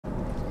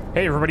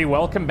Hey everybody,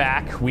 welcome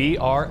back. We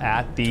are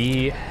at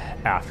the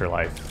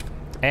afterlife,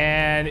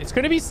 and it's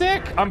gonna be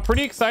sick. I'm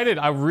pretty excited.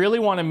 I really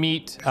want to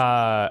meet.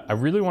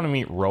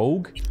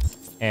 Rogue,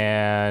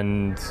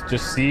 and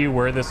just see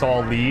where this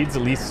all leads.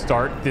 At least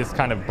start this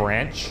kind of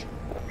branch,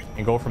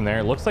 and go from there.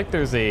 It looks like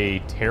there's a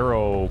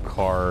tarot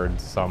card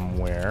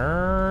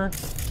somewhere.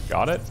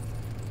 Got it.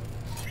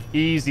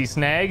 Easy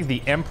snag.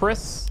 The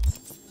Empress.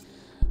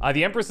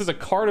 The Empress is a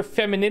card of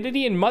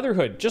femininity and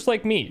motherhood, just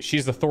like me.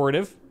 She's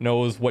authoritative,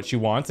 knows what she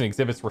wants, and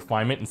exhibits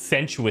refinement and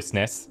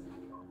sensuousness.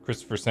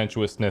 Christopher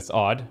Sensuousness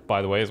Odd,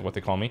 by the way, is what they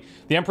call me.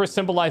 The Empress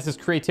symbolizes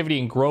creativity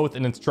and growth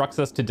and instructs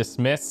us to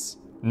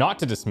not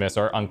to dismiss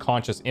our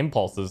unconscious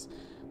impulses,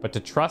 but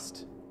to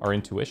trust our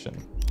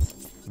intuition.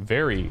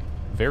 Very,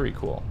 very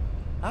cool.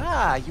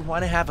 Ah, you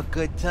want to have a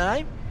good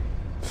time?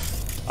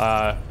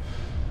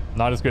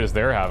 Not as good as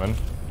they're having.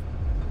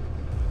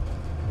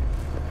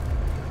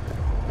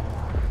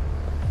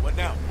 What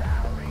now?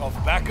 Call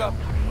for backup?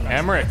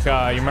 Emmerich,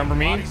 you remember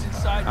me?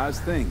 How's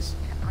things?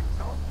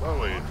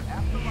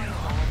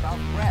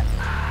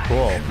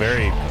 Cool,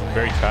 very,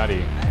 very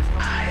chatty.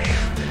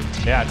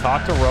 Yeah,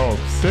 talk to Rogue.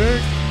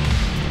 Sick.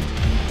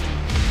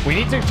 We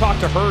need to talk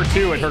to her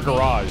too at her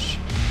garage.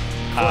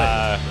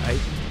 Right?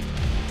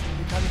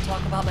 You come to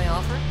talk about my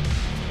offer?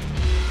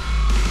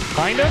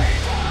 Kinda.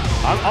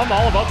 I'm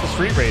all about the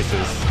street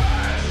races.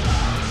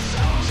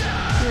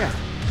 Yeah,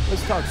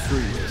 let's talk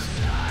street race.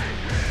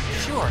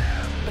 Sure,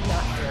 but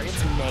not here.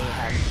 It's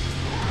mayhem.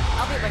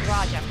 I'll be at my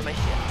garage after my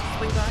shift.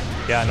 Swing by?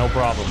 Yeah, no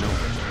problem.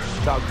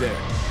 Talk there.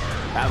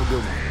 Have a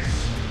good one.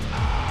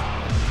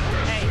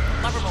 Hey,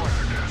 Loverboy.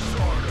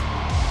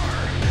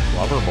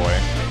 Loverboy.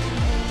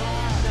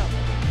 No.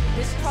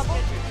 This trouble?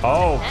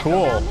 Oh,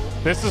 cool.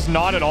 This is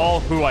not at all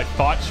who I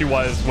thought she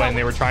was when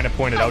they were trying to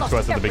point it out to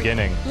us at the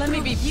beginning. Let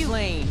me be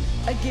plain.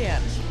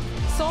 Again.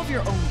 Solve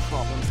your own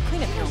problems.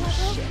 Clean up your own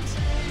shit.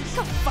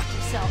 Go fuck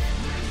yourself.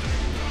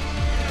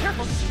 Be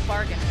careful, this is a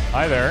bargain.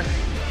 Hi there.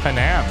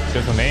 Panam. She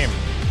has a name.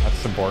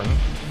 That's important.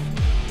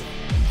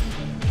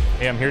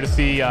 Hey, I'm here to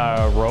see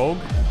Rogue.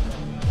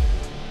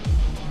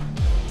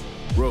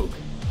 Rogue.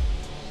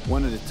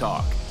 Wanted to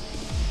talk.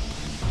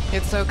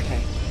 It's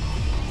okay.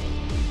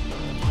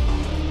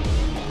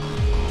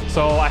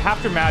 So I have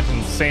to imagine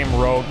the same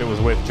Rogue that was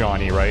with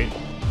Johnny, right?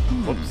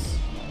 Whoops.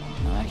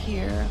 Not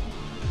here.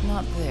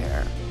 Not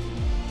there.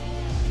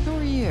 Who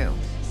are you?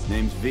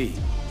 Name's V.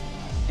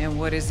 And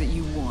what is it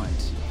you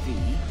want, V?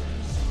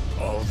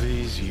 All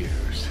these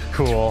years.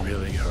 Cool. It's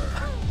really her.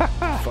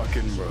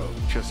 Fucking Rogue.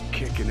 Just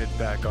kicking it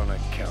back on a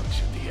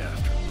couch at the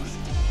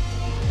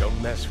afterlife.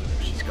 Don't mess with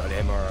her. She's got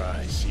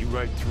MRI. See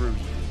right through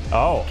you.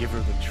 Oh. Give her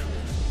the truth.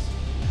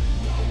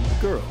 The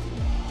girl.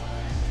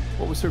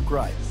 What was her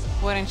gripe?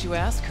 Why didn't you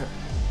ask her?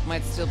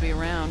 Might still be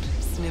around,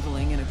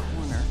 sniveling in a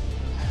corner.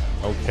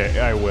 Okay,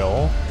 I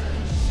will.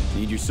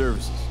 Need your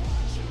services.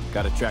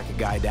 Gotta track a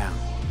guy down.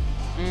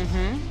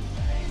 Mm-hmm.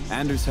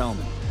 Anders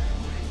Hellman.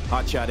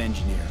 Hotshot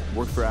engineer.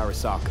 Worked for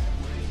Arasaka.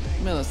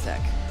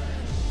 Millisec.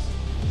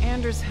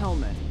 Anders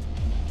Hellman.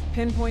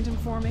 Pinpoint him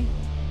for me?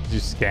 You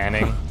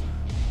scanning?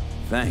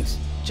 Thanks.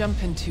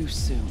 Jumping too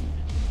soon.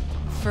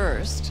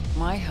 First,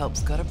 my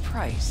help's got a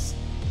price.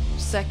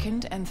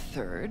 Second and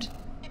third,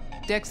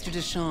 Dexter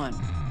Deshawn,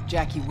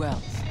 Jackie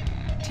Wells,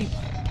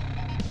 Teapot.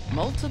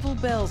 Multiple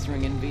bells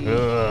ringing, V.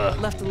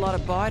 Left a lot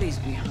of bodies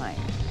behind.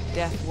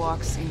 Death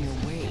walks in your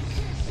wake.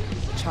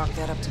 Chalk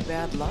that up to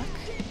bad luck?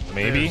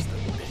 Maybe. There's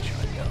the bitch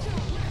I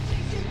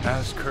know.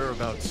 Ask her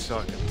about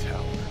Socket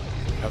Tower.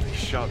 How they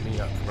shot me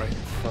up right in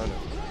front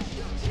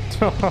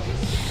of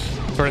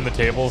her. Turn the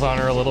tables on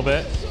her a little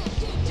bit.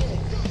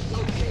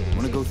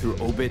 Wanna go through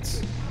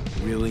obits?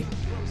 Really?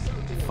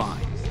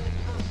 Fine.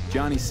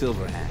 Johnny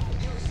Silverhand.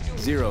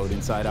 Zeroed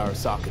inside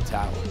Arasaka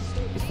Tower.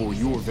 Before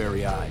your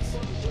very eyes.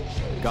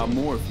 Got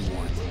more if you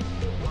want.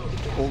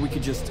 Or we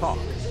could just talk.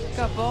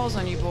 Got balls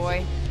on you,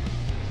 boy.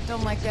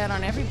 Don't like that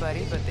on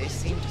everybody, but they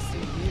seem to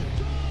suit you.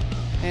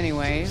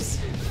 Anyways,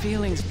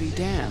 feelings be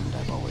damned,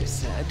 I've always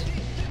said.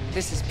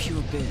 This is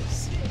pure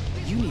biz.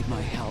 You need my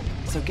help,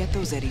 so get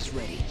those eddies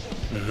ready.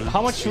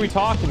 How much should we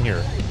talk in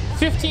here?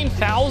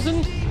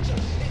 15,000?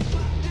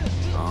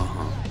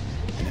 Uh-huh.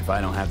 And if I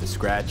don't have the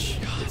scratch,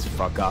 it's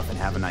fuck off and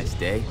have a nice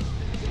day?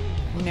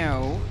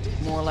 No,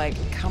 more like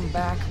come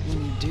back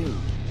when you do.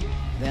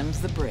 Them's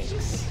the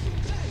breaks.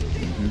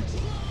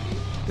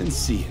 Then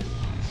see you.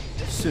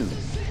 Soon.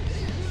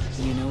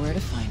 You know where to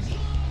find me.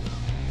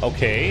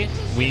 Okay,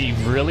 we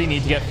really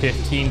need to get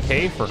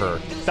 15K for her.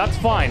 That's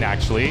fine,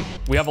 actually.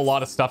 We have a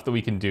lot of stuff that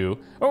we can do.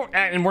 Oh,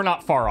 and we're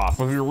not far off.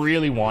 If we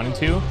really wanted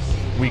to,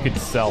 we could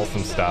sell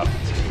some stuff.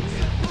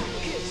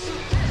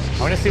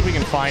 I want to see if we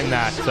can find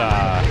that,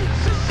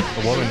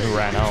 the woman who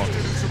ran out.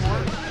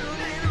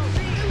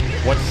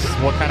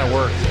 What kind of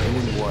work?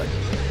 Doing what?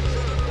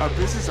 A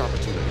business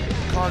opportunity.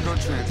 Cargo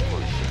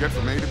transport. Get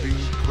from A to B,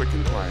 quick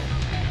and quiet.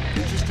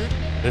 Interested?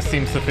 This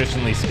seems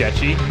sufficiently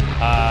sketchy.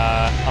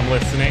 I'm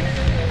listening.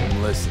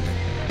 I'm listening.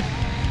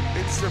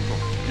 It's simple.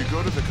 You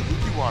go to the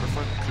Kabuki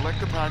waterfront, collect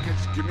the package,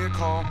 give me a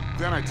call,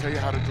 then I tell you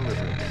how to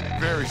deliver it.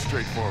 Very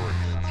straightforward.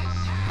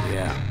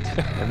 Yeah,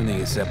 everything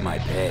except my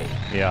pay.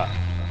 Yeah.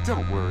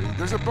 Don't worry,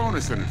 there's a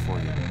bonus in it for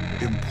you.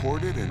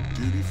 Imported and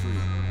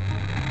duty-free.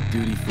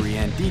 Duty-free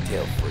and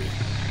detail-free.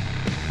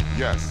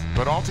 Yes,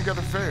 but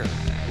altogether fair.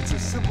 It's a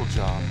simple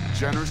job,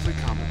 generously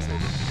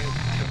compensated.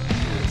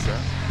 You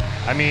accept?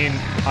 I mean,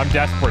 I'm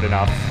desperate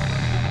enough.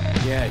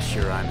 Yeah,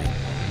 sure, I'm in.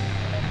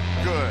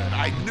 Good,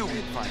 I knew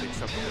we'd find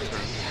acceptable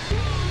terms.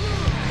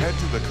 Head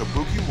to the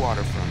Kabuki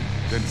waterfront,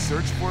 then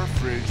search for a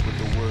fridge with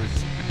the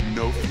words,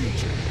 "No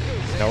future."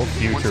 No Once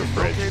future you've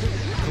fridge. located,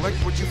 collect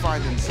what you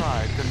find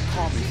inside, then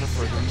call me for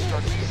further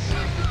instructions.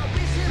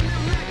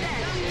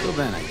 Till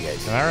then, I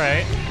guess. All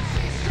right.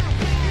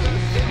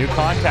 New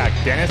contact,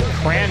 Dennis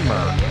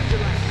Cranmer.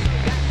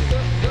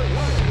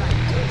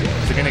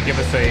 Is it gonna give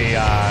us a?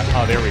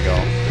 Oh, there we go.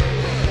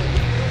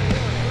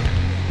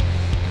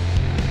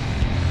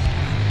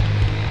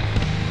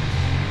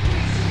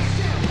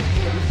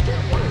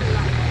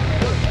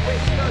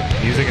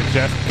 Music is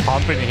just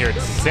pumping here.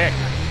 It's sick.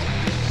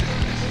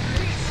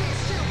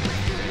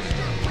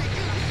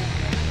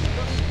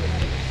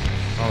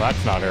 Oh,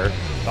 that's not her.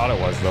 Thought it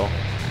was, though.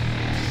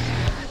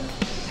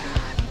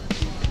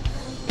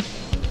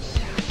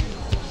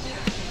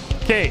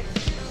 Okay.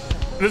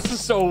 This is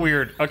so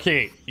weird.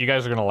 Okay, you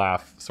guys are going to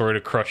laugh. Sorry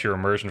to crush your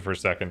immersion for a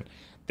second.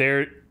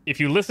 If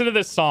you listen to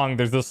this song,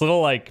 there's this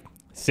little, like,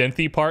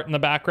 synthy part in the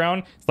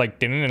background. It's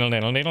like...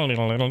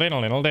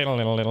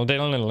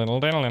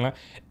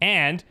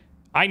 And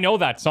I know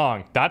that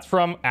song. That's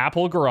from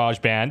Apple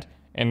GarageBand.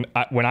 And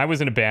when I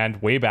was in a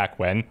band way back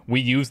when, we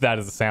used that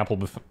as a sample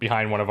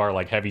behind one of our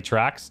like heavy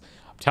tracks.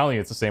 I'm telling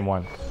you, it's the same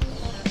one.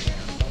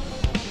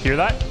 Hear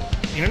that?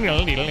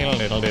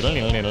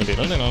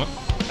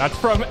 That's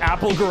from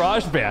Apple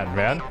GarageBand,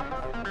 man.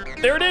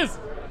 There it is.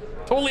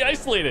 Totally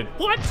isolated.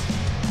 What?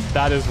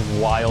 That is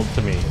wild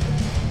to me.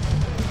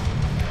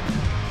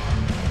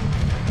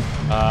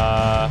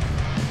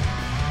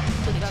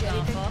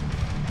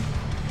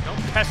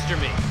 Don't pester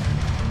me.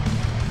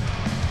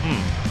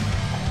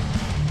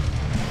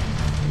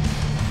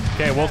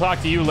 Okay, we'll talk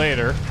to you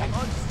later.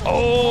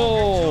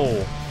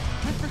 Oh!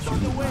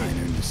 Junior mine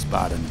earned a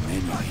spot on the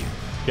menu here.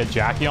 Get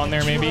Jackie on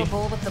there, maybe? You want a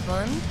bowl with the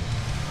bun?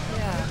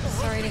 Yeah,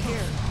 sorry to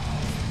hear.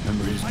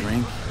 Remember his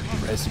drink?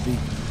 The recipe?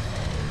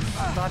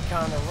 Vodka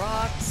on the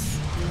rocks,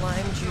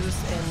 lime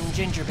juice, and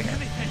ginger beer.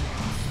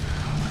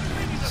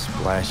 A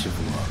splash of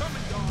love.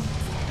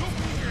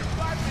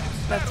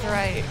 That's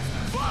right.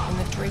 In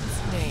the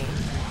drink's name.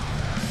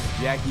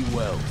 Jackie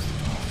Wells.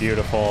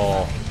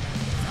 Beautiful.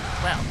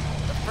 Well,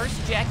 the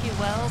first Jackie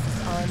Wells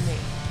is on me.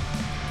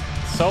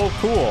 So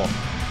cool.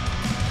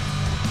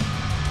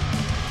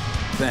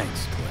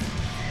 Thanks, Clint.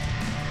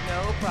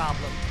 No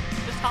problem.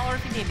 Just holler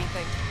if you need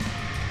anything.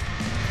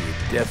 You're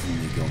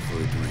definitely going for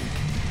a drink.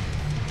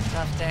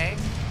 Tough day.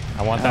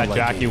 I want I that like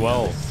Jackie any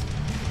Wells.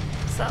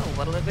 So,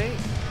 what'll it be?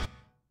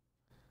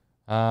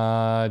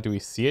 Do we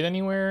see it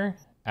anywhere?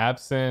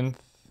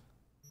 Absinthe.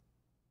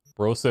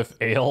 Broseph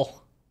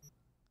Ale.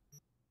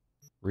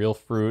 Real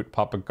fruit.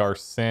 Papa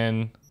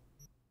Garcin.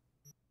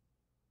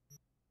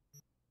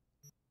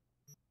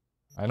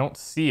 I don't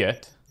see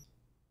it.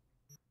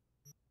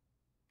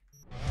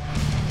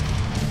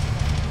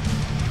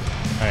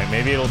 Alright,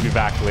 maybe it'll be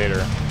back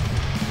later.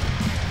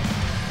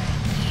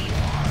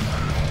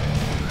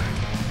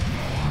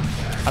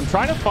 I'm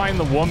trying to find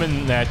the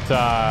woman that,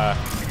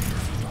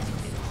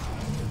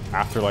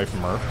 Afterlife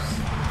Mercs.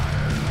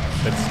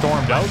 That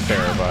stormed out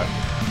there, but...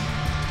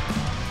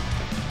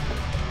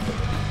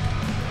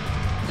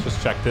 Let's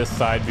just check this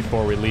side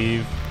before we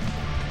leave.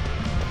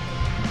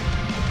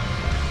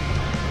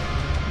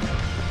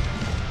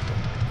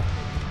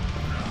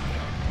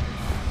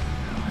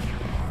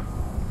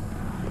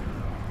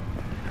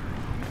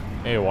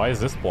 Hey, why is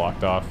this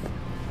blocked off?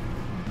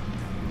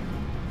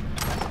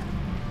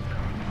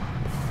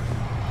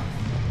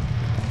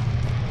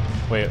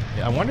 Wait,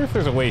 I wonder if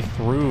there's a way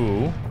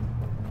through.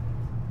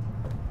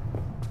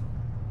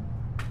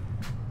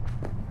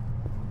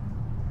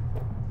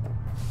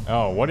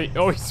 Oh, what are you...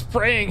 Oh, he's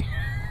spraying!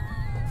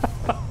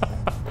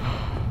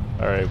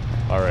 Alright,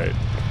 alright.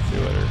 See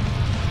you later.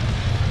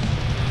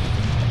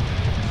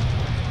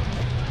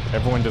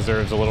 Everyone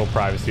deserves a little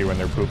privacy when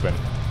they're pooping.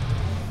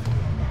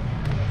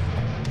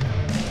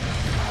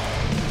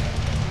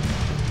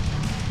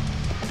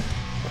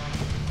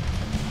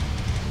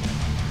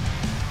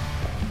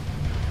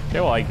 Okay,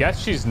 well, I guess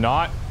she's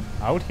not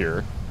out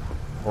here.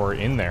 Or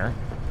in there.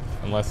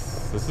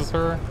 Unless this is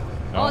her.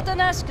 No. What's up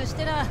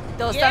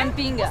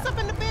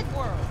in the big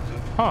world?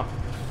 Huh.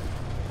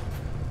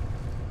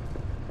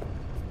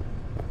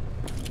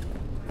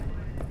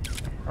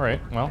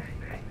 Alright, well.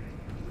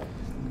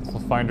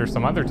 We'll find her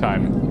some other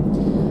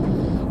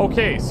time.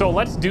 Okay, so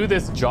let's do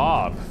this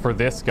job for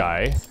this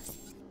guy.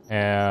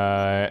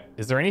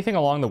 Is there anything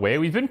along the way?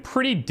 We've been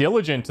pretty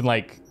diligent in,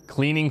 like,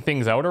 cleaning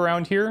things out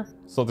around here.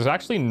 So there's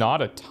actually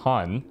not a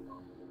ton.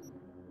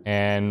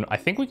 And I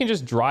think we can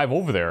just drive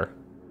over there.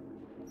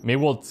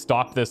 Maybe we'll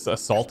stop this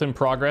assault in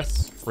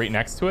progress right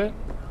next to it.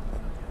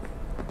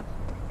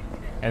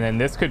 And then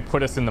this could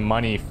put us in the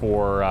money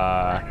for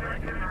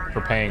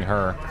paying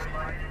her.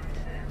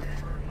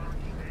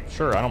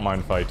 Sure, I don't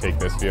mind if I take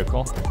this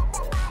vehicle.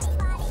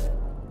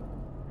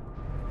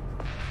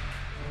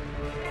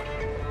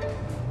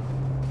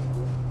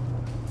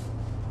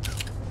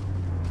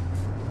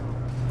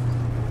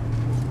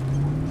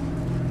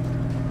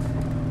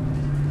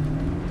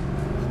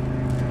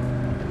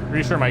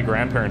 Pretty sure my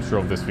grandparents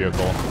drove this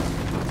vehicle.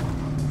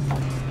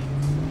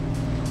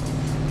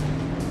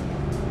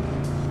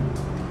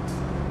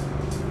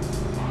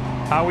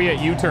 How are we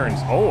at U-turns?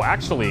 Oh,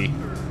 actually,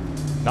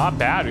 not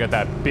bad. We got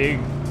that big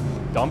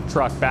dump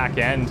truck back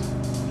end.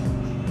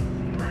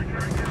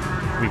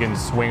 We can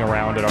swing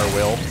around at our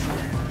will.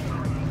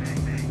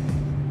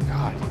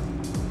 God.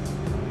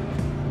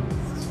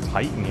 It's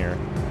tight in here.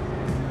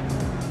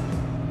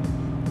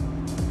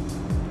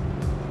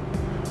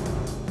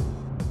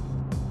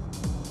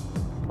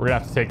 We're gonna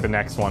have to take the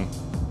next one.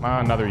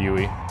 Another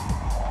Yui.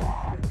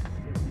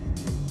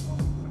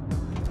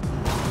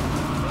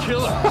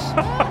 Kill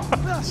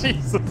us!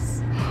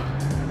 Jesus.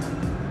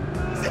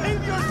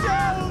 Save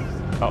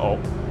yourselves! Uh-oh.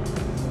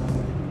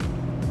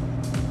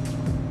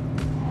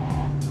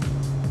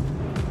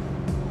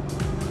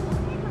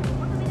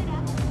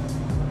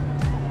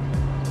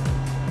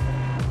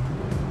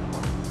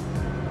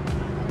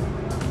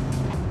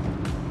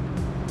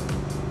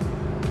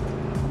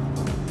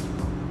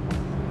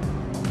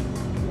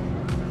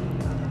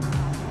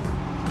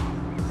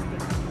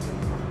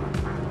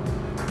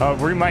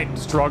 We might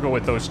struggle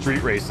with those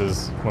street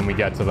races when we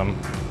get to them.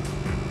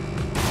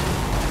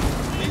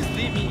 Please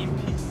leave me in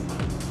peace.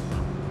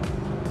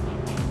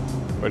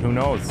 But who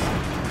knows?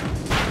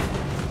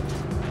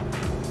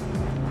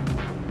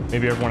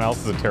 Maybe everyone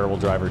else is a terrible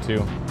driver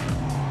too.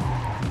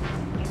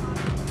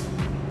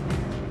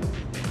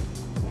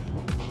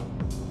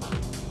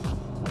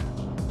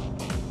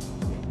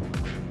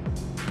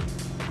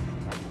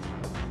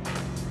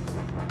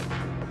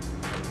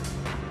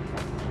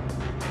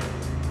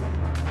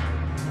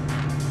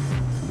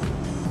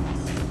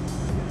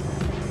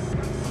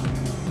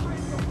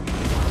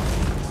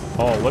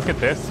 Oh, look at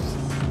this.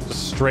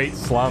 Just straight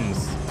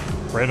slums.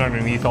 Right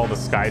underneath all the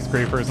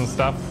skyscrapers and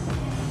stuff.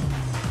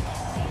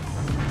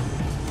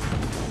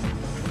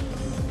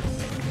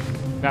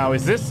 Now,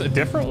 is this a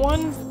different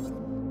one?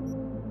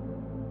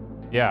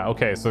 Yeah,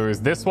 okay, so there's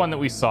this one that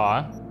we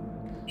saw.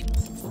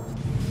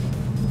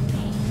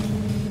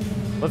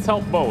 Let's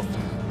help both.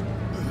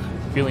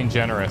 Feeling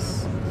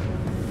generous.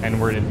 And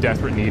we're in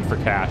desperate need for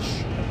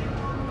cash.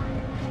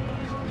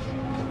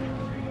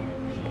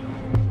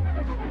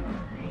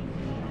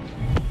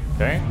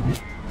 Okay.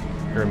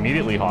 You're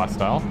immediately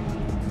hostile.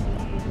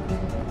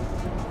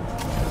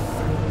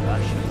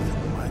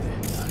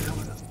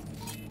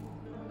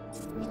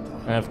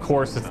 And of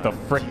course, it's the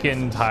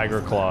frickin'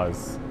 tiger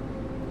claws.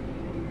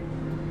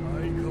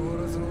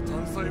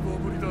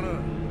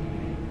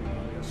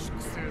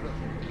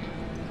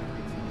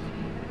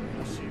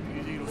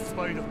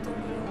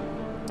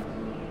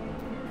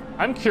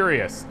 I'm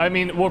curious. I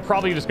mean, we're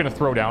probably just gonna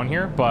throw down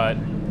here, but...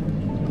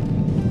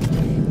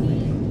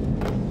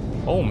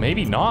 Oh,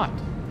 maybe not.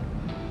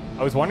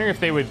 I was wondering if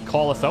they would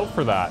call us out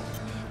for that.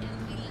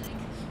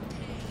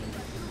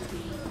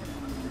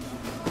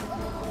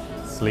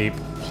 Sleep.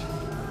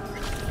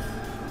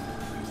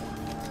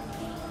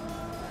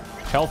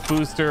 Health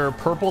booster,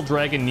 purple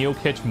dragon,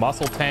 Neokitch,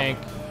 muscle tank,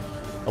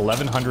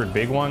 1100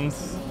 big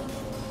ones.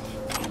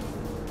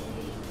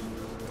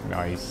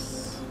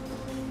 Nice.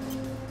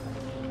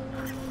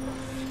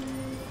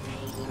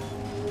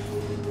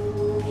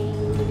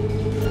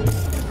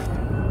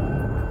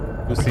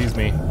 Who sees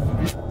me?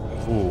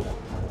 Ooh.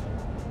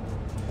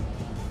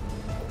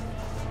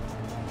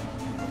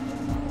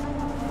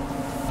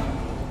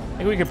 I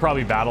think we could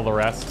probably battle the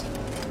rest.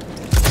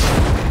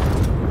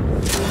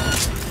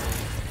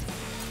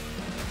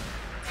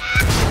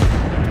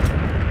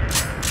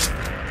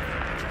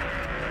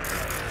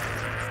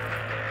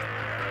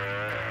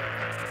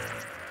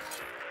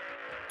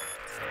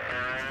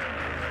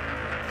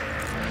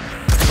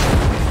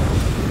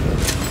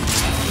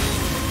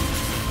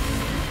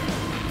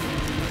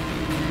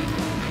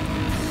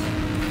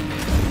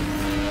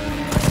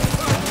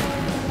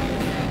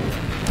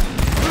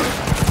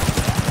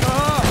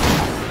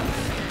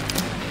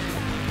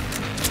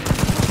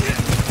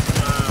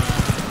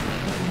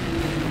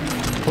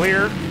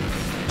 Clear.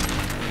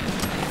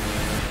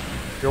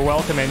 You're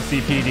welcome,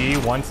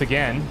 NCPD, once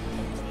again.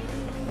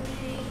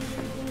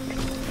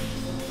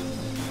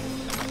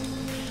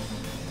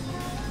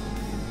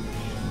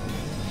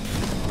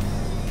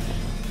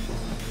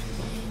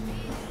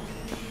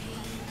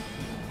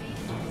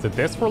 Is it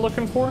this we're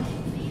looking for?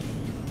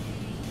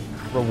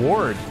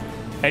 Reward.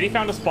 Eddie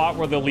found a spot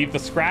where they'll leave the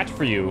scratch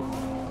for you.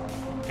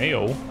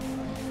 Heyo.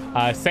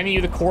 Sending you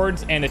the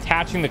cords and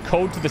attaching the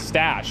code to the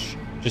stash.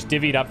 Just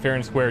divvy it up fair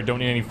and square. Don't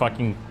need any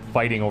fucking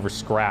fighting over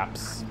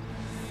scraps.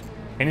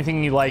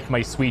 Anything you like,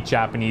 my sweet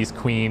Japanese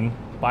queen.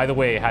 By the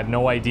way, had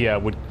no idea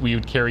we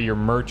would carry your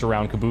merch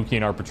around Kabuki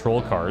in our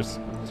patrol cars.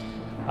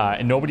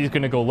 And nobody's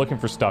gonna go looking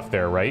for stuff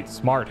there, right?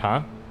 Smart,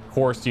 huh?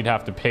 course you'd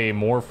have to pay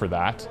more for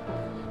that.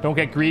 Don't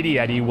get greedy,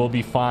 Eddie. We'll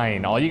be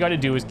fine. All you gotta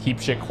do is keep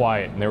shit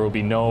quiet, and there will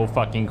be no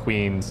fucking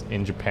queens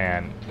in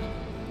Japan.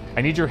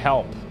 I need your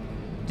help.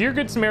 Dear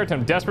Good Samaritan, I'm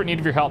in desperate need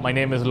of your help. My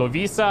name is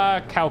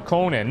Lovisa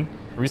Kaukonen.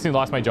 I recently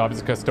lost my job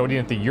as a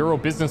custodian at the Euro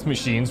Business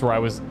Machines, where I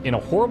was in a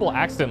horrible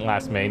accident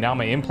last May. Now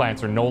my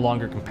implants are no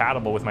longer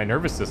compatible with my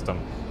nervous system.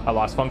 I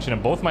lost function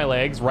in both my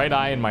legs, right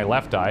eye and my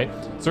left eye.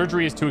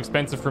 Surgery is too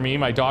expensive for me.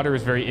 My daughter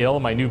is very ill.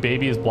 My new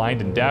baby is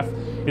blind and deaf.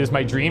 It is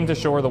my dream to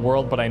show her the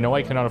world, but I know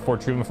I cannot afford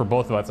treatment for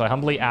both of us. I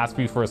humbly ask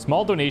you for a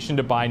small donation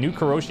to buy new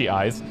Karoshi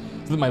eyes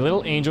so that my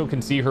little angel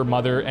can see her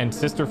mother and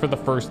sister for the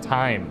first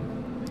time.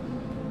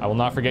 I will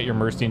not forget your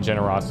mercy and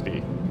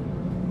generosity.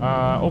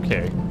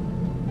 Okay.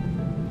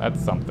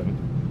 That's something.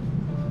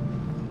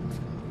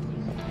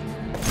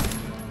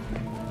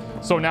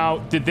 So now,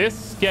 did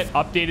this get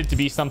updated to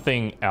be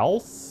something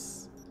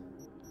else?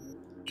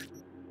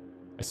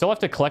 I still have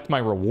to collect my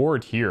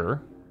reward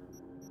here.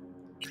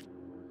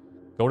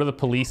 Go to the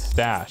police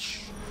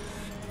stash.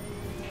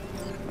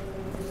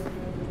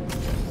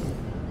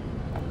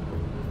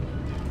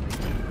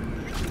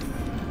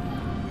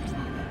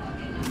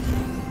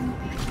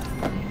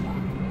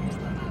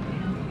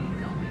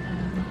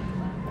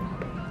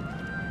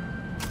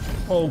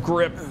 Oh,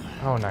 grip.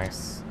 Oh,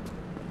 nice.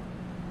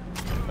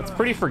 That's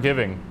pretty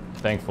forgiving,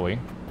 thankfully.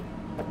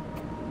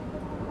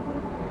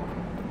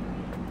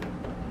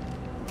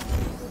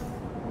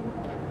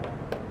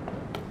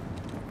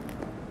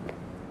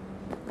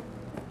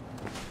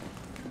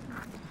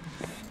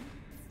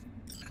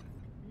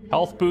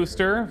 Health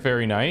booster,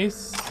 very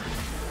nice.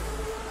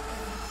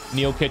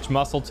 Neokitch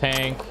muscle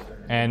tank,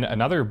 and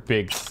another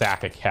big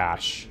sack of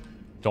cash.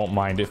 Don't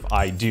mind if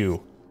I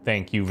do.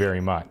 Thank you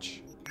very much.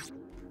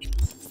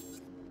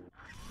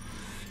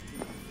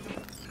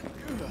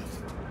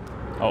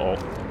 Uh-oh.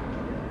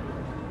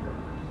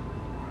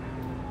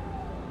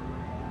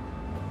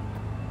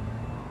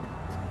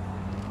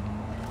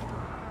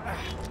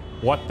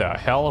 What the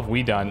hell have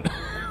we done?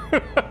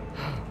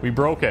 We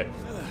broke it.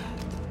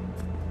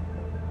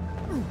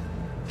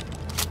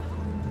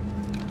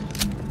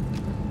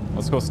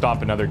 Let's go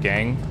stop another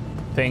gang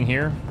thing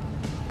here.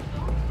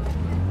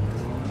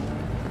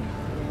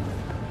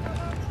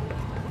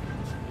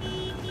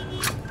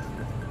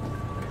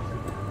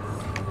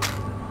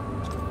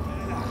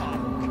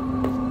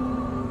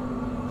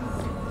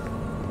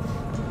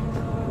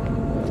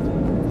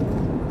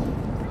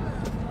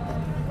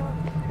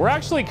 We're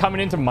actually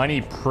coming into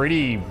money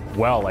pretty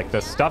well. Like,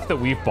 the stuff that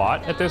we've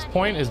bought at this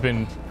point has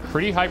been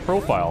pretty high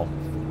profile.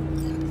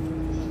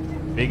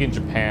 Big in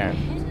Japan.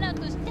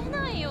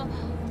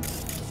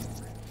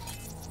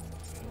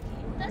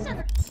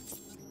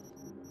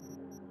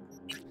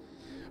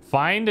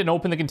 Find and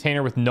open the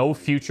container with no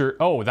future.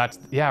 Oh, that's,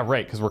 yeah,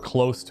 right, because we're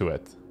close to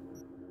it.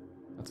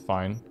 That's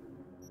fine.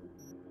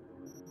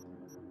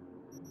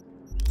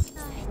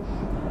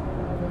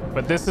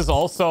 But this is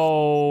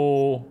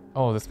also...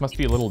 Oh, this must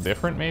be a little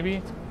different,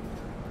 maybe?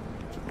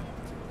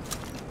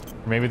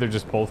 Or maybe they're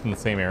just both in the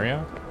same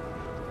area?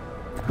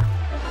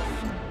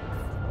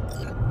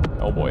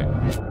 Oh, boy.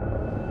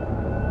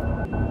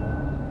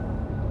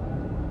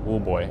 Oh,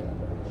 boy.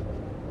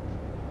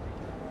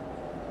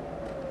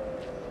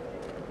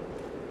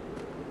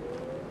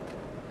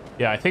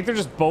 Yeah, I think they're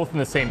just both in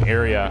the same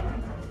area.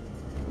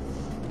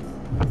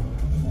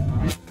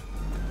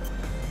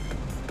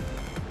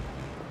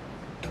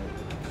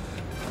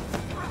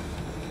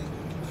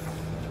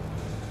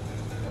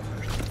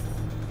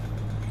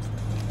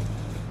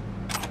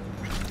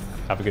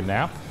 Have a good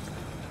nap.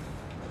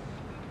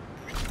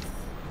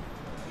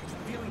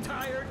 Feeling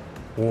tired?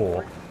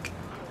 Oh.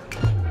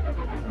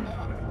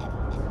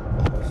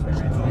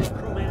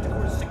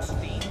 Chromanticore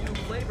 16 new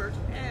flavors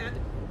and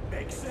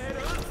mix it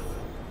up.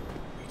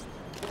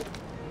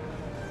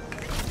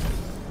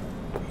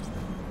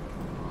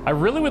 I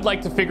really would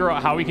like to figure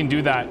out how we can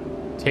do that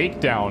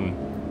takedown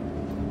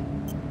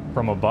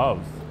from above.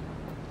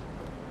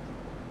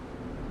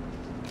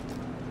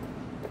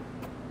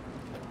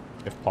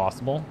 If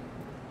possible.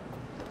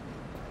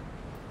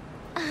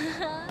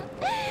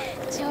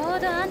 ちょう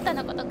どあんた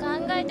のこと考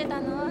えてた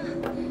の。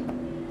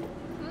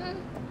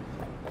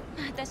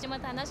私も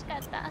楽しか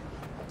った。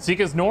 See,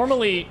 because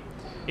normally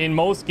in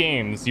most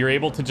games you're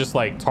able to just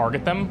like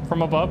target them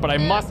from above, but I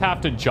must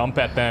have to jump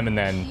at them and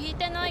then 聞い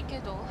てないけ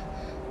ど。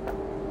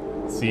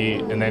 see,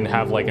 and then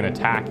have like an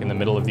attack in the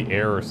middle of the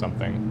air or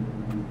something.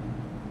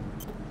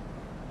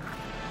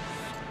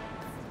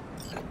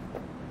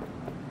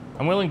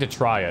 I'm willing to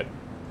try it.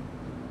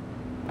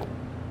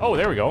 Oh,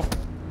 there we go.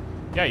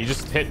 Yeah, you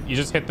just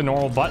hit the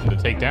normal button to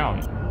take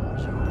down.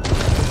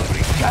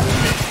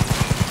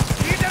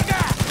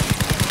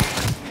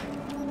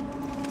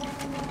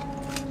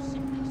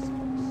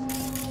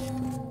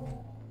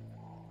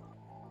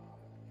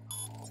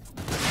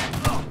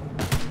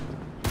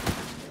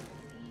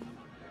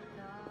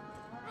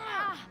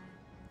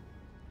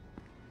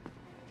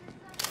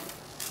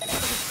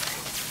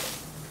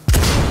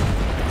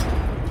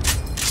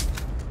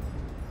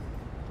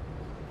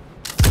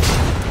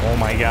 Oh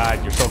my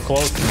god, you're so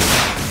close to me.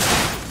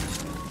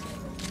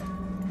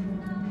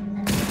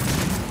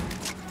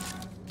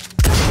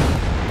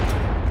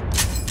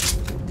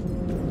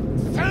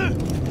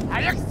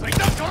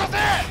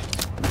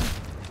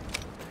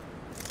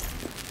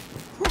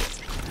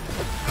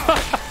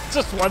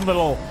 It's just one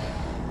little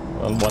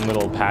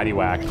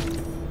paddywhack.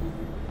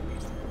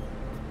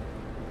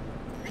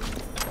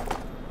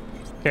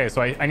 Okay,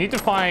 so I need to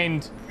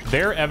find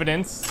their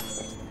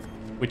evidence,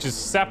 which is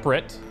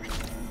separate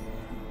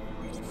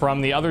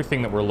from the other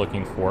thing that we're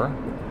looking for.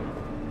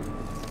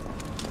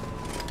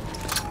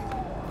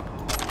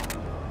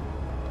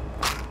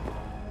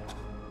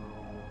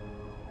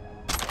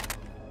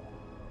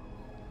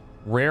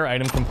 Rare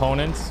item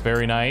components,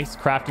 very nice.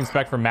 Crafting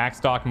spec for Max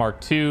Stock Mark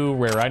II.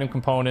 Rare item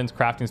components,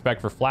 crafting spec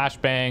for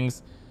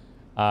flashbangs.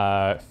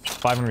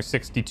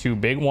 562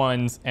 big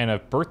ones, and a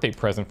birthday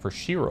present for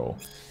Shiro.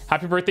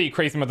 Happy birthday, you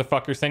crazy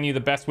motherfucker. Sending you the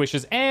best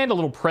wishes and a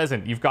little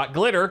present. You've got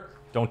glitter.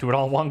 Don't do it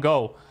all in one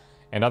go.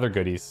 And other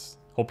goodies.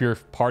 Hope your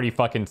party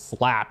fucking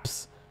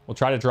slaps. We'll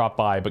try to drop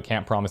by, but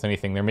can't promise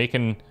anything. They're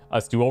making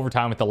us do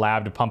overtime at the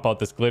lab to pump out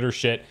this glitter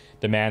shit.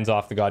 Demands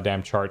off the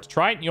goddamn charts.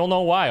 Try it and you'll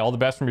know why. All the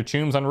best from your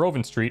chooms on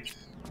Rovin Street.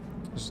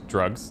 Just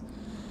drugs.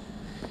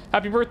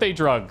 Happy birthday,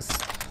 drugs.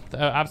 The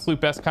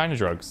absolute best kind of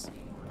drugs.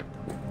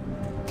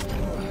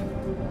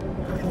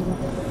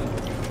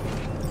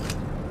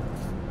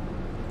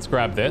 Let's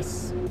grab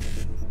this.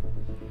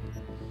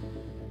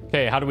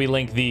 Okay, how do we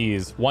link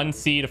these?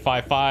 1C to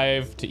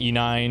 5.5 to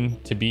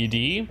E9 to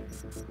BD.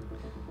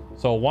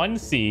 So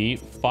 1C,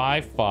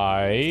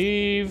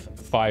 5.5,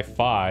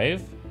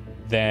 5.5,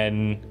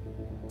 then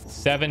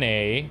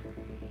 7A,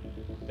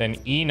 then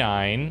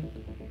E9,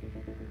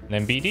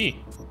 then BD.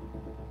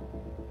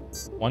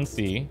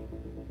 1C.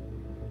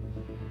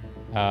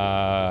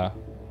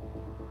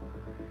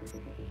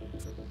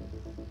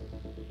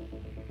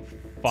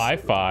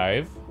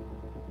 5.5.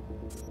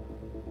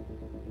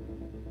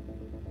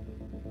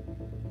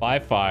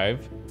 5.5,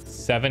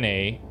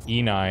 7A,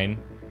 E9,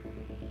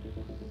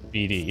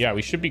 BD. Yeah,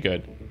 we should be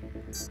good.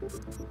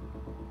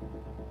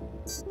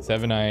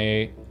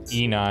 7A,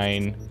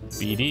 E9,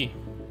 BD.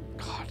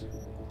 God.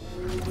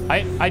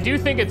 I do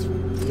think it's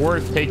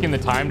worth taking the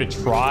time to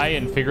try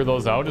and figure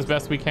those out as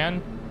best we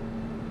can.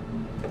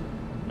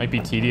 Might be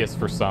tedious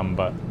for some,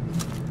 but...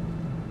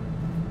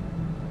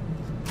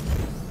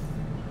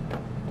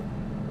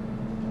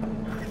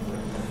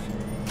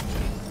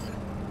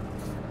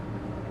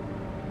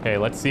 Okay,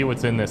 let's see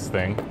what's in this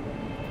thing.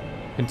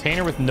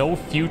 Container with no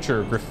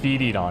future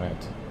graffitied on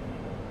it.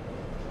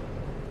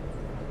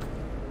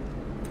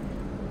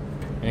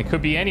 And it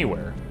could be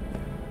anywhere.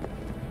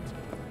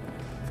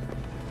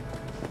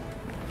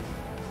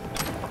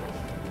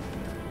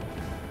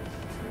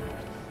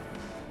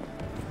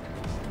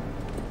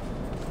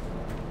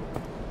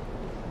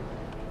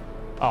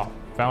 Oh,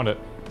 found it.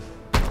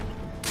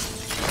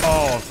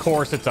 Oh, of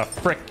course, it's a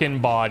frickin'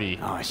 body.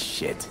 Oh,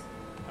 shit.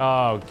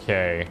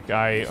 Okay,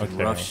 In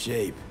rough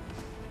shape,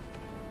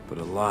 but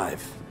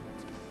alive.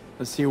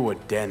 Let's hear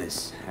what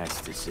Dennis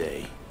has to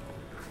say.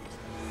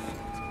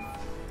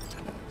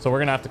 So we're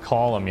gonna have to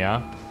call him,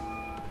 yeah?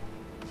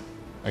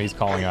 Oh, he's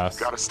calling us.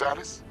 Got a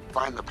status?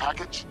 Find the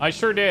package? I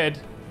sure did.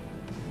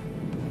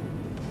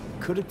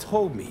 Could have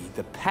told me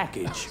the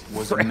package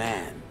was a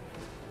man.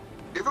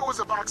 If it was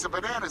a box of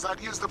bananas,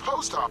 I'd use the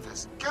post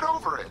office. Get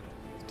over it.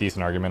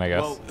 Decent argument, I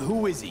guess. Well,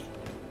 who is he?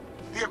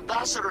 The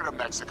ambassador to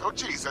Mexico.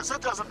 Jesus,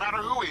 it doesn't matter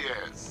who he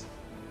is.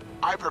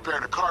 I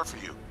prepared a car for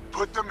you.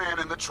 Put the man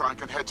in the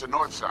trunk and head to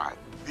Northside.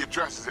 The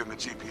address is in the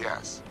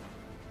GPS.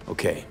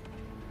 Okay.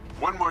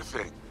 One more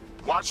thing.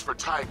 Watch for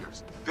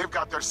tigers. They've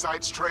got their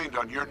sights trained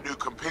on your new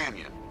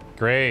companion.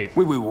 Great.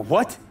 Wait,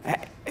 what?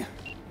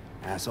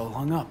 Asshole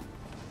hung up.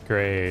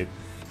 Great.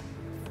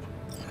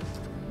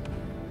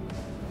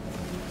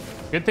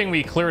 Good thing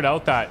we cleared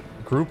out that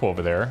group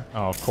over there.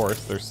 Oh, of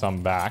course, there's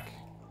some back.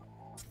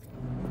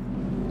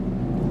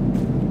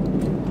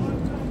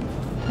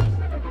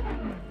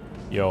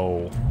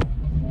 Yo.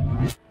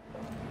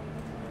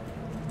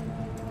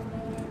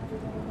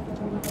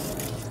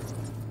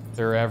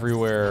 They're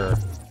everywhere.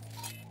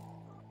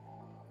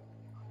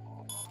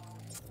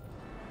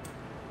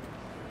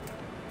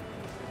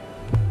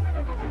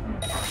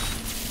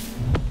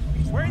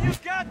 Where you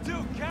got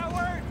to,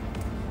 coward?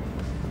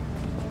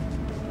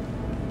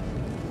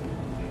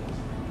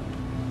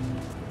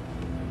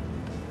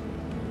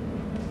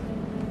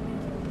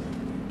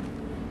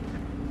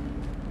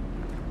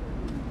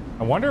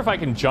 I wonder if I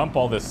can jump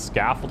all this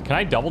scaffold. Can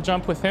I double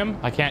jump with him?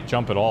 I can't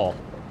jump at all.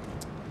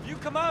 You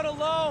come out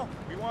alone.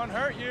 We won't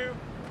hurt you.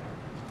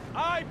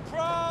 I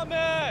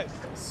promise.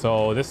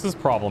 So this is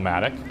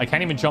problematic. I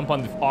can't even jump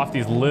on off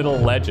these little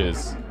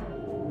ledges.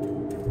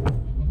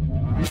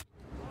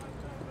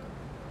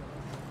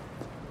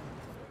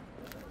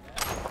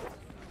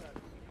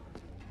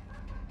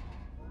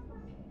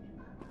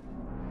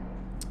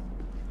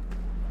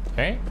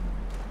 Okay.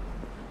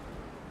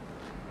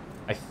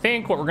 I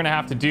think what we're gonna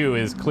have to do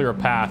is clear a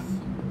path.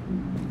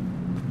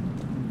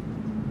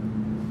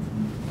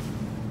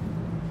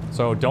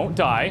 So don't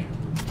die.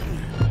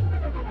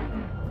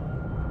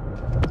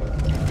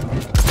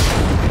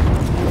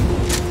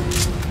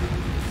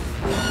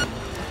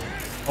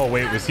 Oh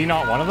wait, was he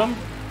not one of them?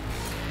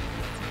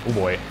 Oh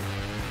boy.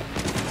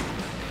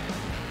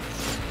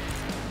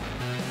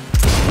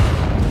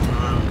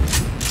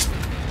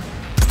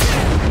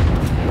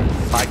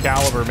 High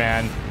caliber,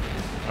 man.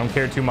 I don't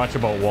care too much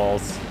about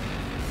walls.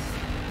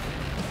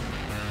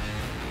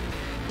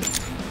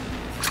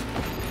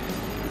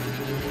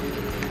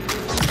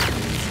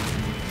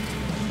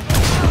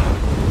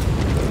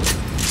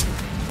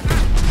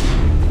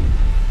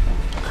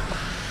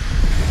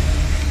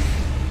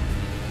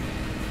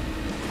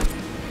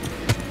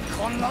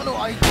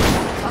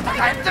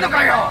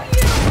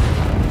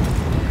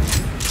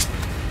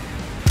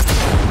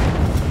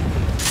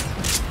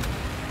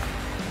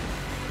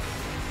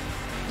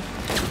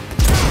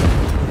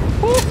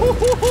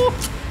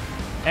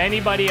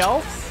 Anybody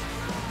else?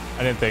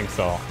 I didn't think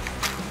so.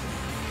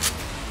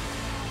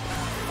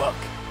 Fuck.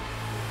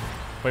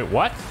 Wait,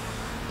 what?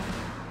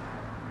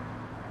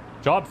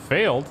 Job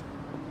failed?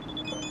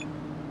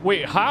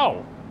 Wait,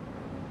 how?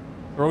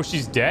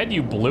 Roshi's dead?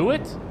 You blew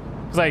it?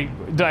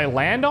 Did I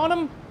land on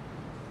him?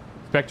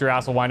 Expect your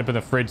ass will wind up in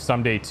the fridge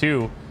someday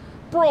too.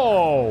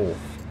 Bro!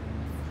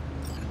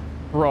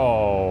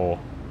 Bro,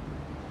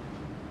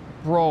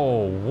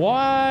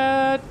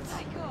 what?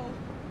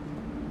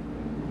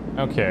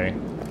 Okay,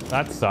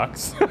 that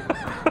sucks.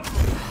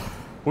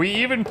 We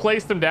even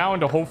placed him down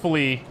to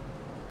hopefully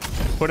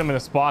put him in a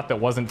spot that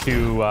wasn't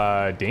too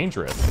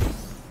dangerous.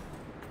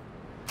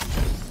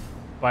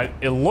 But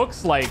it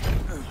looks like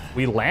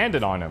we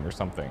landed on him or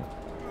something.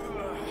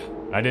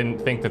 I didn't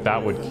think that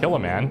that would kill a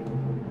man.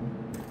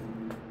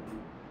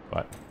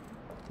 But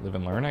live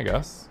and learn, I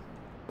guess.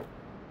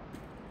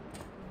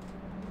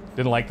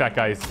 Didn't like that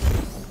guy's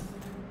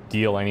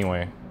deal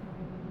anyway.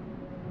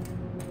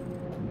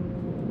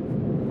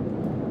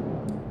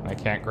 I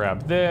can't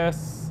grab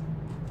this.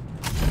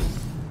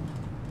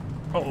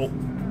 Uh-oh.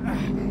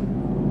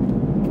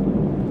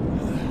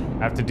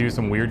 I have to do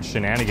some weird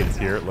shenanigans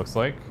here, it looks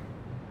like.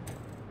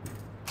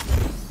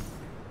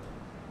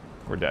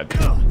 We're dead.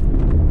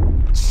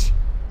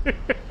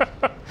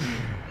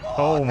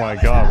 Oh my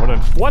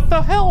god, what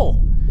the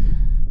hell?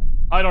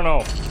 I don't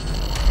know.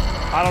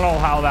 I don't know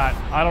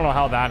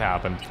how that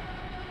happened.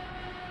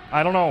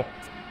 I don't know.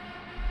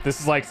 This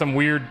is like some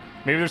weird,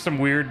 maybe there's some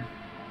weird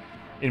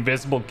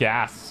invisible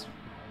gas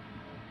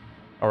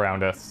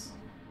around us.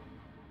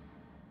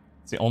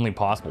 It's the only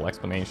possible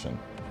explanation.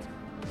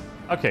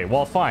 Okay,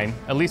 well, fine.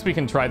 At least we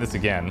can try this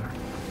again.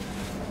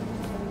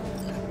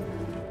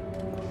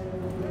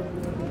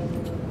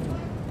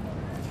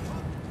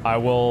 I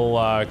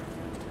will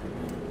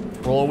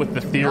roll with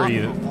the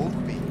theory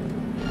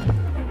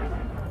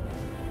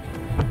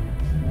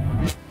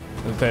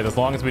that as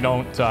long as we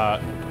don't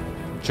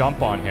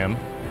jump on him.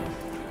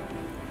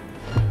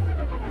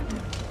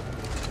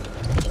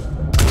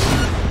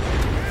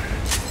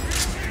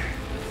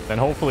 Then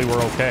hopefully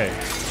we're okay.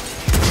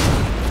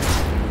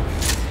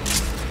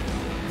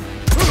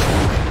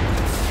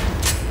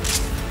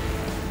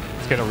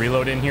 Let's get a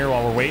reload in here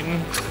while we're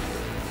waiting.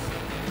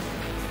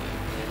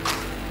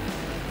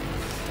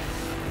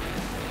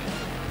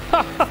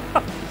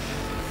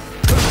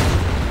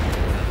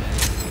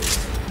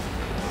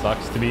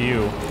 Sucks to be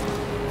you.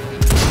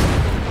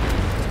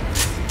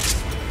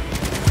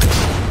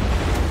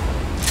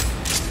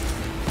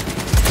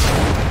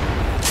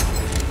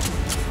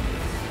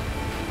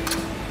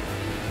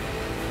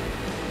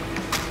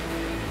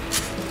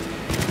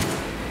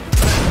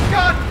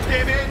 God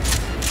damn it!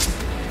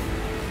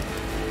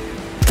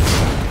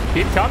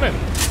 Keep coming.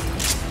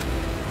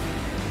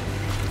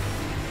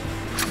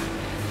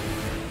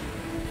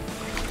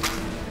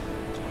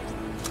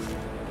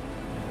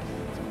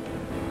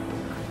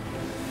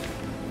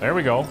 There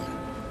we go.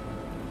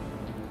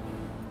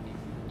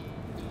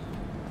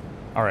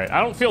 All right,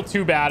 I don't feel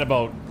too bad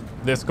about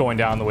this going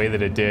down the way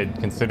that it did,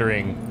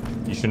 considering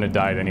you shouldn't have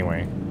died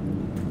anyway.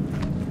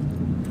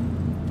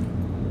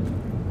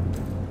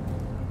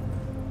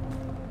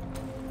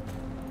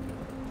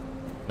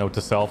 Note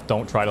to self,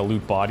 don't try to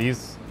loot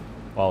bodies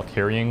while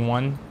carrying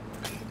one.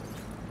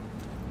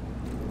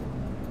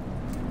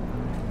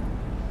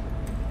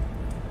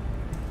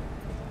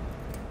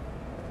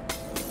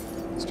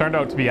 Turned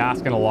out to be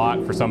asking a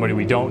lot for somebody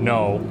we don't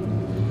know,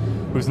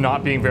 who's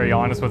not being very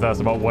honest with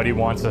us about what he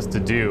wants us to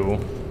do.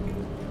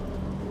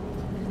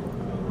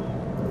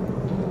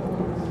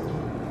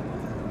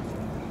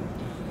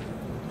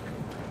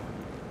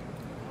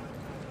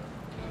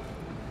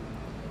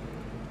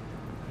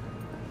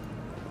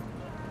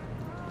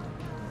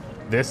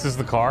 This is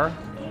the car?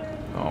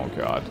 Oh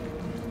god.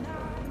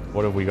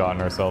 What have we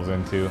gotten ourselves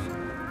into?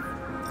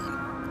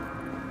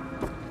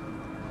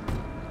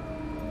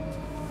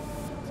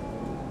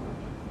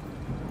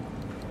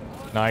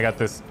 Now I got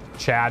this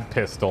Chad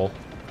pistol.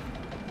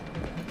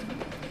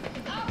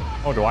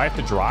 Oh, do I have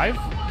to drive?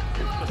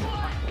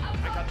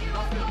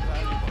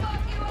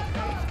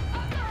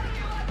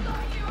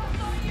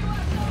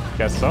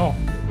 Guess so.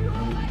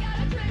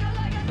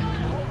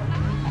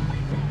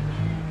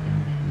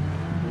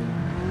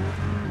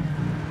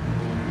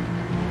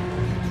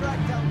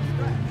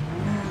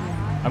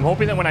 I'm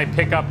hoping that when I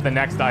pick up the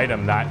next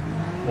item, that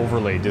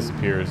overlay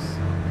disappears.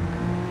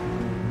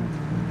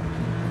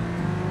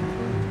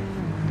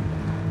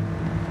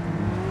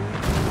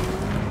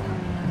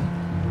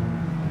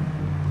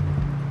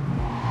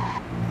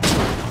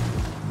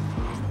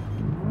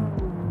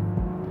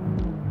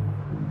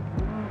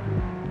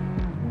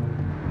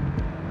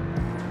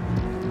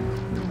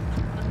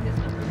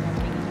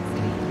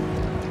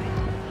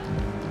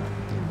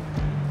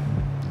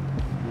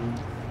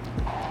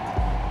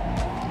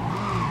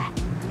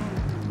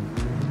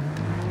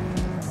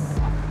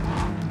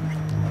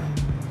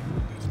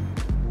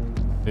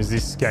 Is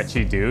these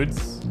sketchy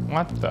dudes?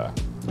 What the?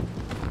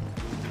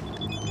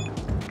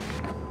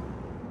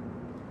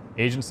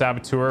 Agent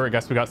Saboteur. I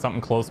guess we got something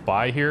close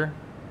by here.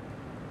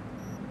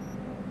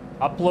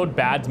 Upload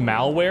Bad's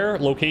malware.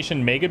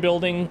 Location Mega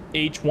Building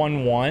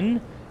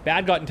H11.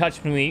 Bad got in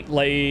touch with me.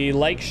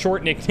 Like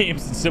short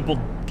nicknames and simple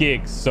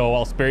gigs, so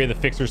I'll spare you the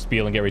fixer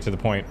spiel and get right to the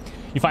point.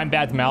 You find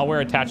Bad's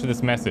malware attached to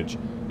this message.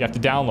 You have to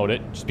download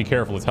it. Just be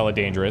careful, it's hella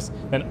dangerous.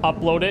 Then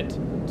upload it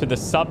to the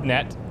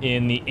subnet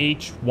in the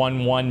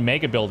H11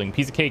 Mega Building.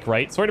 Piece of cake,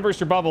 right? Sorry to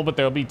burst your bubble, but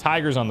there'll be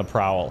tigers on the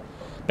prowl.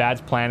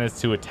 Bad's plan is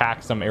to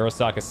attack some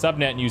Arasaka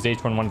subnet and use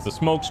H11 as a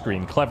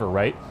smokescreen. Clever,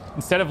 right?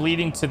 Instead of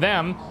leading to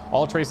them,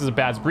 all traces of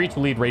Bad's breach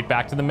will lead right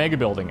back to the Mega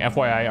Building.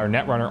 FYI, our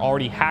Netrunner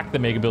already hacked the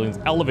Mega Building's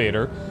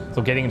elevator,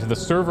 so getting into the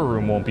server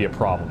room won't be a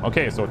problem.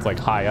 Okay, so it's like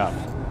high up.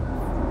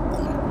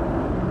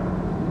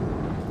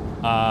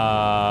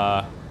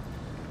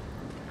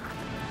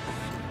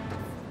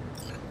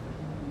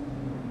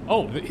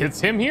 Oh, it's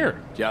him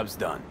here. Job's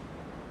done.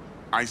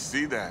 I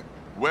see that.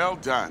 Well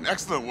done.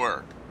 Excellent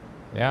work.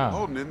 Yeah.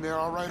 Holding in there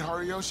all right,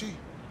 Hariyoshi?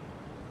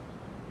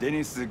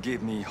 Dennis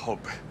gave me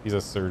hope. He's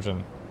a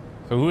surgeon.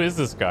 So who is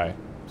this guy?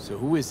 So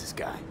who is this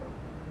guy?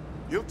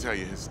 He'll tell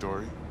you his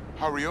story.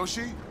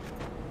 Hariyoshi?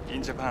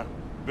 In Japan,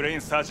 brain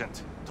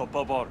sergeant, top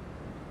of all.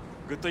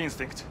 Good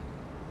instinct.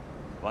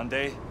 One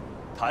day,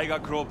 Tiger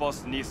Crow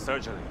boss needs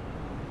surgery.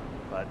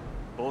 But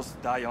both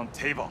die on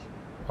table.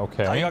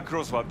 Okay. Tiger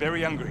Crows were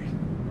very angry.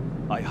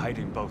 I hide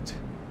in boat,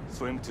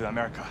 swim to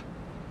America.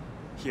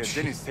 Here,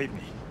 Dennis saved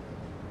me.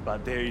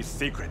 But there is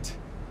secret.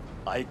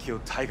 I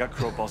killed Tiger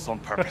Crow boss on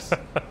purpose.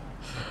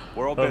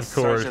 World best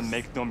surgeon,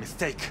 make no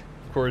mistake.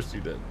 Of course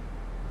you did.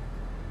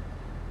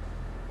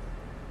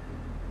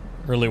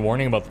 Early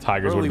warning about the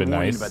tigers would have been nice.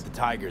 Early warning about the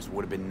tigers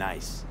would have been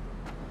nice.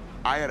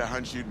 I had a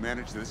hunch you'd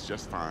manage this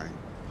just fine.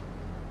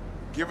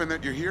 Given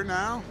that you're here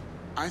now,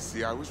 I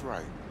see I was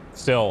right.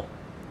 Still.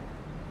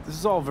 This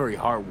is all very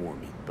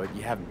heartwarming, but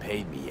you haven't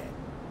paid me yet.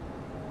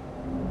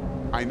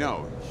 I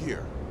know.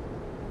 Here.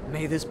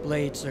 May this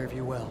blade serve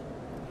you well.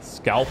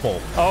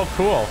 Scalpel. Oh,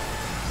 cool.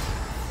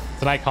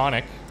 It's an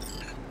iconic.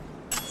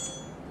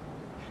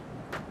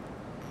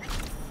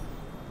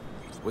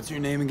 What's your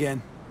name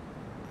again?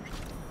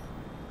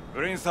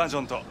 Brain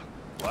sergeant, world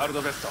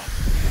best.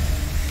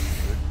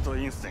 Good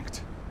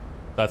instinct.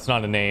 That's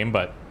not a name,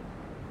 but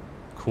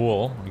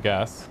cool, I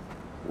guess.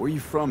 Where are you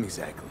from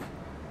exactly?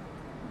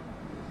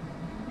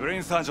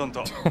 Brain sergeant,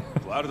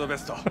 world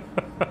best.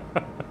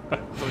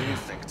 Good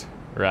instinct.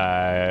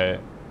 Right.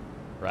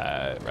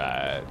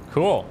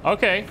 Cool.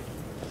 Okay.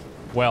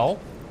 Well,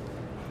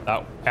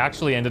 that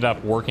actually ended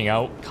up working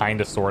out,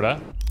 kinda,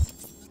 sorta.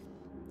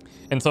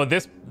 And so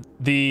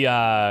the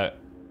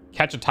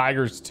catch a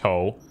tiger's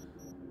toe.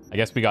 I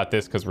guess we got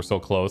this because we're so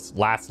close.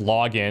 Last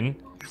login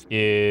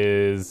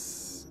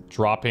is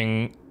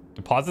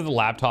deposit the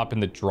laptop in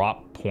the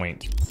drop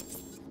point.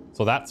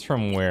 So that's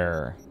from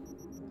where?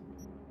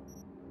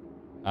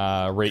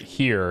 Right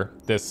here,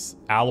 this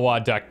Aloha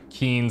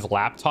Dakin's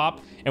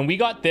laptop. And we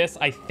got this,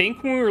 I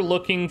think, when we were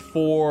looking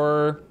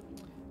for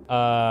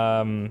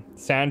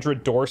Sandra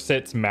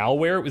Dorsett's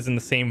malware. It was in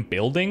the same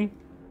building,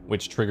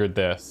 which triggered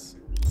this.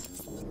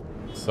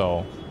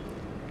 So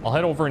I'll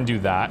head over and do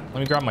that. Let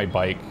me grab my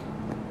bike.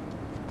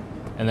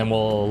 And then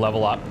we'll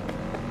level up.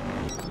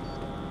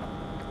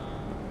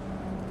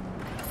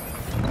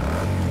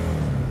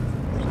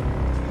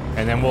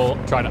 And then we'll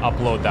try to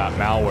upload that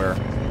malware.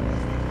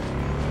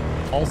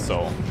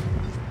 Also,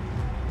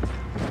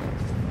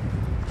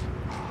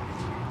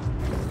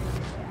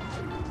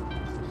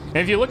 and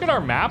if you look at our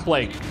map,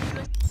 like,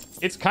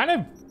 it's kind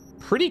of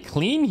pretty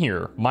clean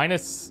here.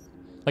 Minus,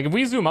 like, if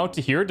we zoom out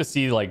to here to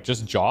see, like,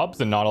 just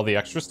jobs and not all the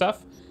extra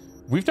stuff,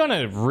 we've done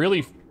a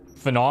really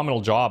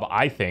phenomenal job,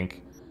 I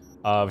think,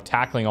 of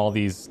tackling all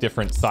these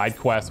different side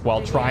quests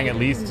while trying at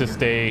least to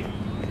stay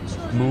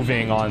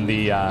moving on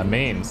the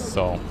mains,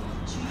 so.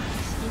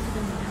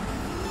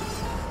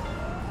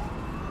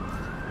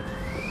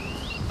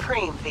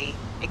 Cream, V.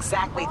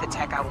 Exactly the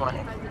tech I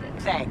wanted.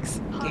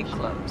 Thanks. Gig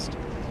closed.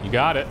 You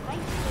got it.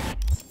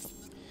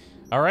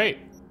 All right.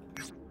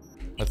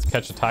 Let's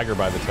catch a tiger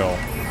by the toe.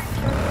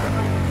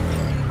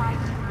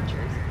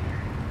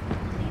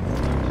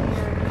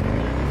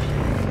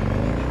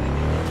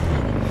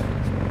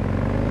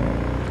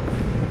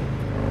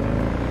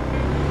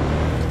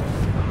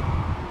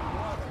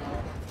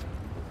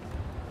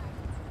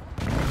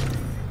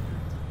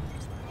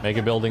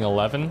 Mega Building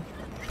 11.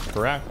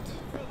 Correct.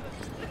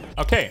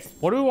 Okay,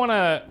 what do we want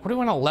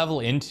to level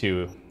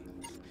into?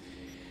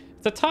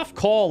 It's a tough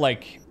call.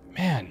 Like,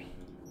 man,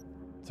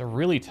 it's a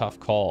really tough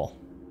call.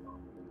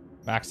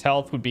 Max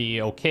health would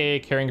be okay.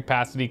 Carrying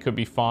capacity could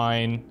be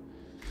fine.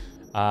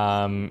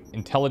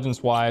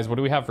 Intelligence wise, what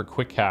do we have for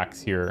quick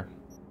hacks here?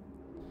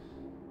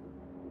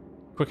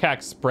 Quick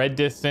hack spread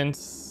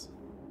distance.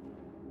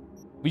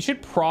 We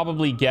should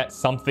probably get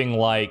something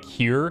like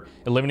here.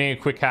 Eliminating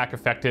a quick hack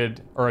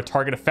affected, or a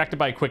target affected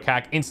by a quick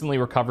hack instantly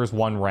recovers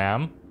 1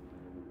 RAM.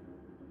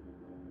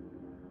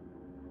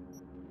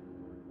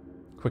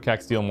 Quick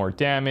hacks deal more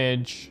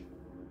damage.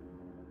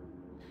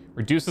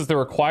 Reduces the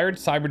required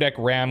cyberdeck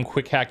RAM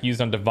quick hack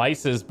used on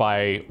devices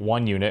by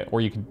 1 unit,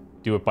 or you could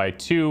do it by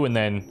 2 and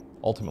then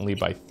ultimately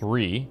by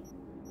 3.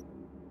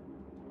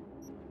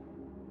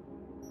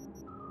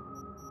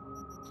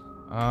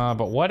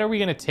 But what are we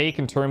going to take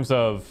in terms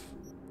of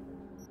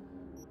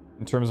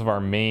our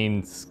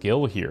main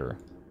skill here?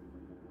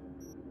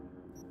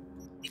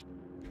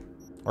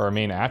 Or our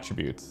main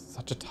attributes?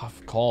 Such a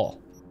tough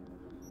call.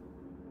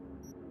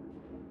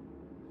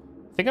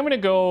 I think I'm going to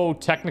go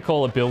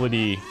technical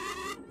ability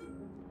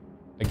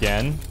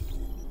again.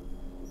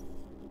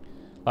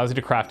 Allows you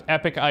to craft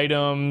epic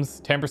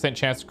items. 10%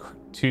 chance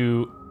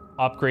to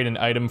upgrade an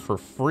item for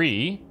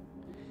free.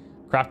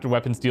 Crafted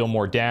weapons deal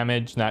more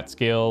damage, and that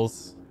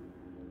scales.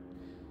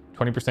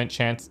 20%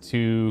 chance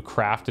to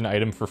craft an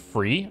item for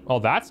free. Oh,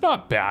 that's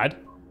not bad.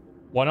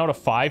 1 out of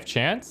 5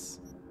 chance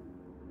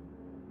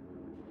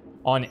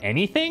on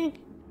anything?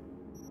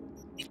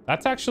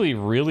 That's actually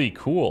really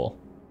cool.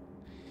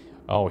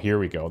 Oh, here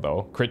we go,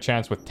 though. Crit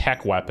chance with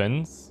tech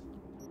weapons.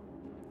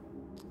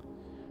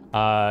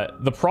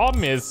 The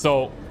problem is,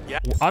 so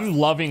I'm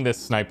loving this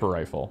sniper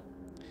rifle.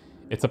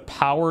 It's a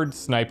powered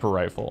sniper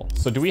rifle.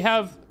 So do we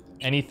have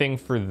anything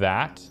for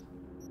that?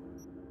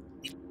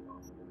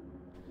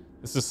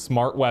 This is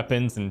smart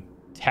weapons and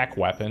tech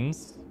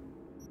weapons. Do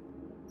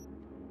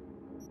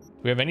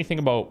we have anything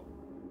about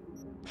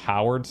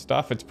powered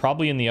stuff? It's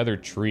probably in the other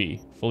tree.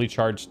 Fully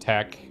charged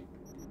tech.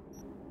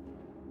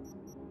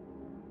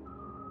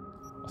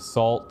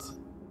 Assault.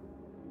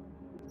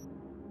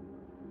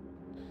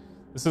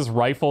 This is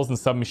rifles and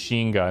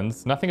submachine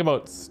guns. Nothing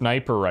about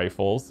sniper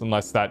rifles,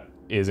 unless that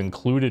is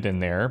included in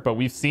there. But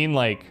we've seen,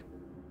 like,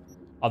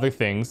 other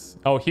things.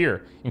 Oh,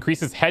 here.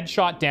 Increases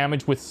headshot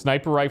damage with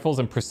sniper rifles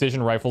and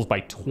precision rifles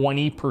by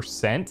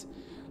 20%.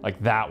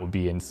 Like, that would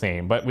be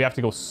insane. But we have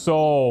to go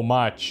so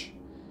much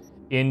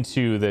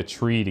into the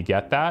tree to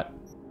get that.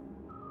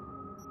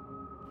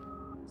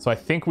 So I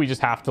think we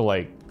just have to,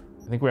 like...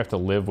 I think we have to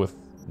live with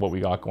what we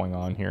got going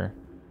on here.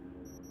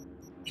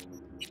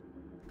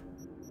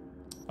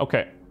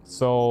 Okay.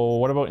 So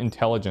what about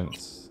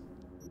intelligence?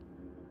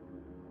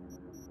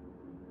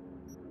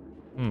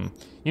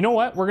 You know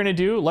what we're going to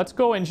do? Let's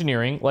go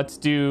engineering. Let's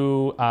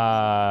do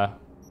the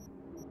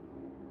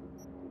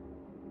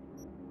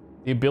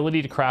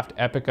ability to craft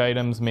epic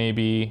items,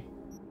 maybe.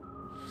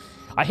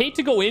 I hate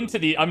to go into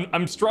the...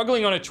 I'm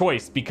struggling on a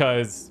choice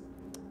because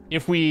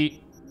if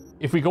we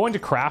go into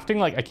crafting,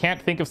 like, I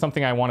can't think of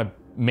something I want to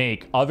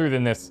make other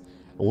than this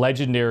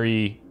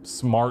legendary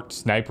smart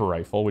sniper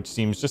rifle, which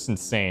seems just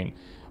insane.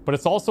 But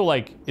it's also,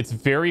 like, it's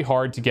very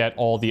hard to get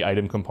all the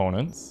item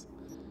components.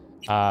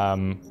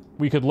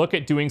 We could look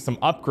at doing some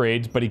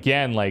upgrades, but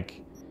again,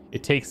 like,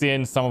 it takes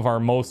in some of our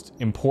most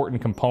important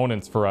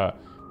components for a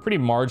pretty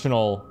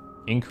marginal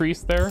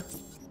increase there.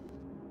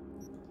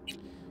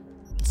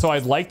 So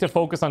I'd like to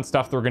focus on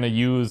stuff that we're going to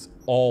use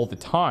all the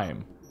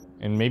time.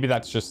 And maybe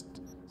that's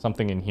just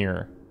something in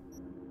here.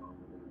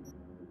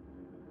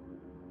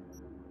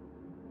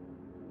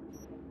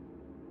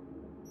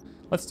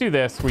 Let's do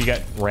this. We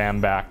get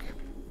RAM back.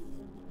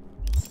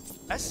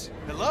 Yes,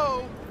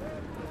 hello.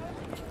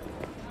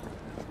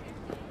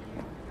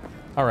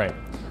 All right.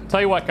 Tell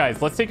you what,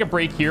 guys. Let's take a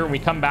break here. When we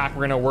come back,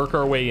 we're going to work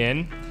our way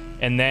in.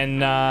 And then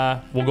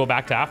we'll go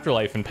back to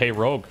Afterlife and pay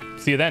Rogue.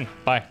 See you then.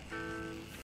 Bye.